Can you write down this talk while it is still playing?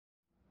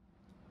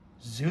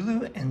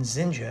Zulu and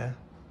Zinga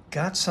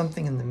got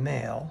something in the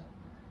mail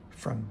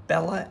from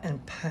Bella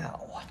and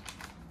Pal.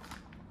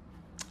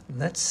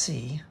 Let's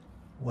see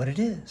what it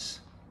is.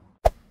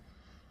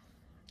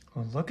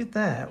 Well, look at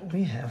that.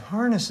 We have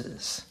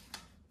harnesses.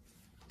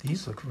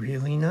 These look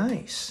really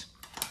nice.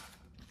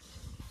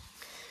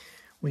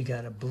 We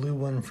got a blue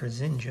one for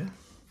Zinga,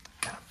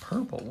 got a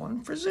purple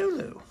one for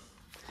Zulu.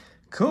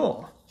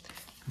 Cool.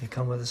 They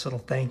come with this little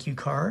thank you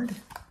card,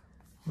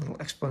 a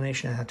little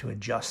explanation on how to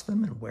adjust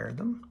them and wear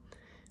them,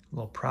 a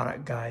little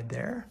product guide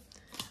there.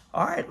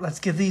 All right, let's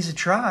give these a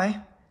try.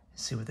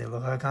 See what they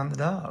look like on the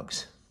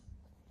dogs.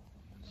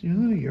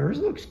 Zulu, yours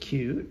looks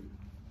cute.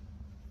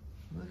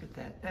 Look at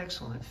that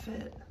excellent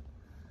fit.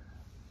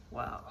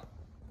 Wow,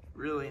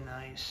 really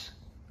nice,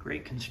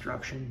 great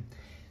construction.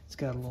 It's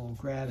got a little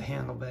grab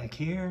handle back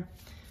here.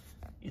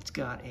 It's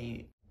got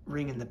a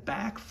ring in the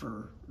back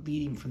for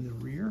leading from the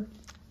rear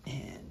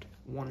and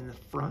one in the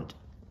front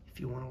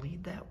if you want to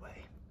lead that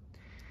way.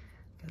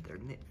 Got their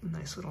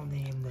nice little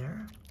name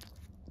there.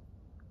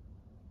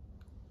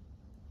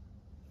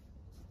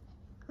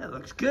 That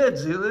looks good,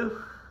 Zulu.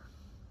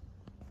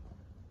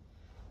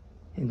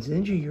 And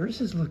Zinga, yours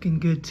is looking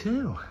good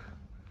too.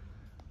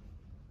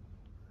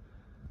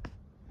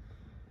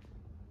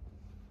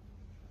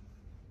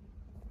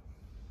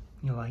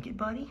 You like it,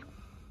 buddy?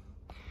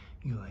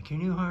 You like your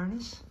new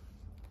harness?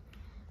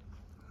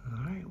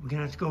 All right, we're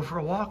gonna have to go for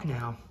a walk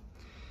now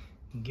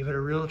and give it a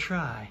real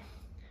try.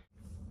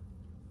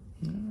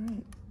 All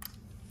right,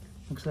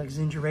 looks like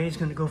Zinga Ray's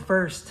gonna go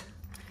first.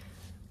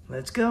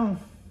 Let's go.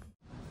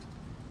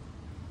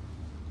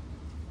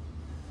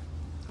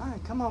 All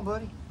right, come on,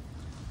 buddy.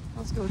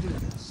 Let's go do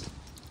this.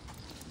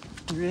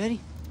 You ready?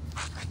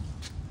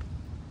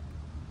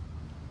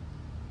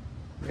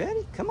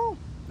 Ready? Come on,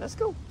 let's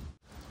go.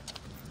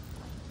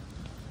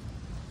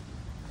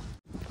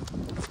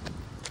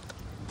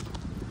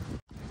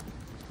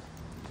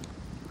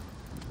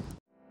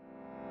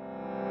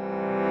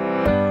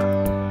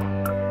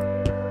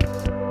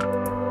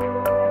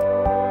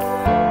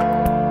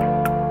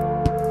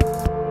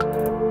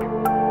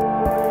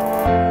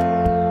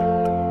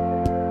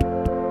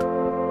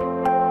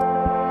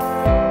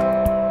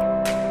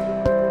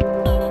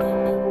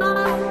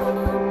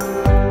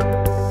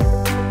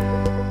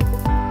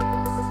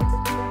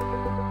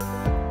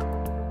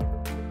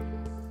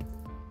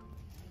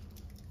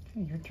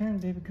 Your turn,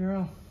 baby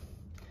girl.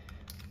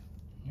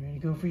 You ready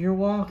to go for your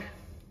walk?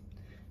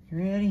 You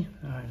ready?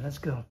 All right, let's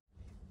go.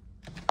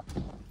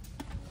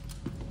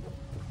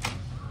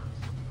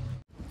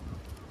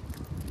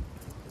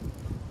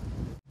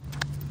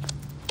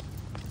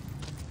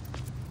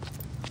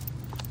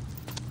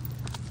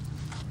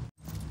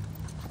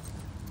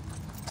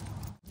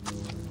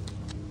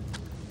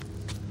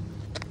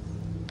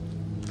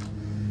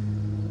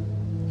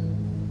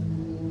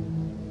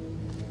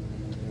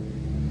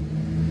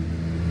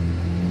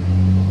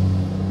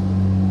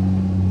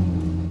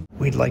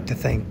 We'd like to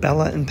thank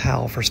Bella and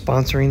Pal for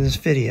sponsoring this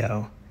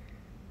video.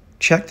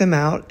 Check them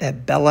out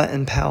at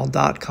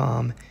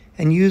bellaandpal.com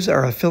and use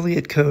our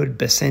affiliate code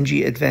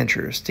Basenji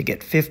Adventures to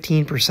get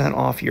 15%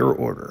 off your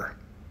order.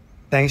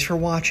 Thanks for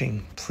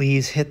watching.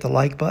 Please hit the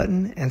like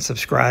button and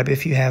subscribe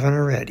if you haven't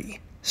already.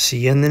 See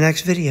you in the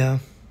next video.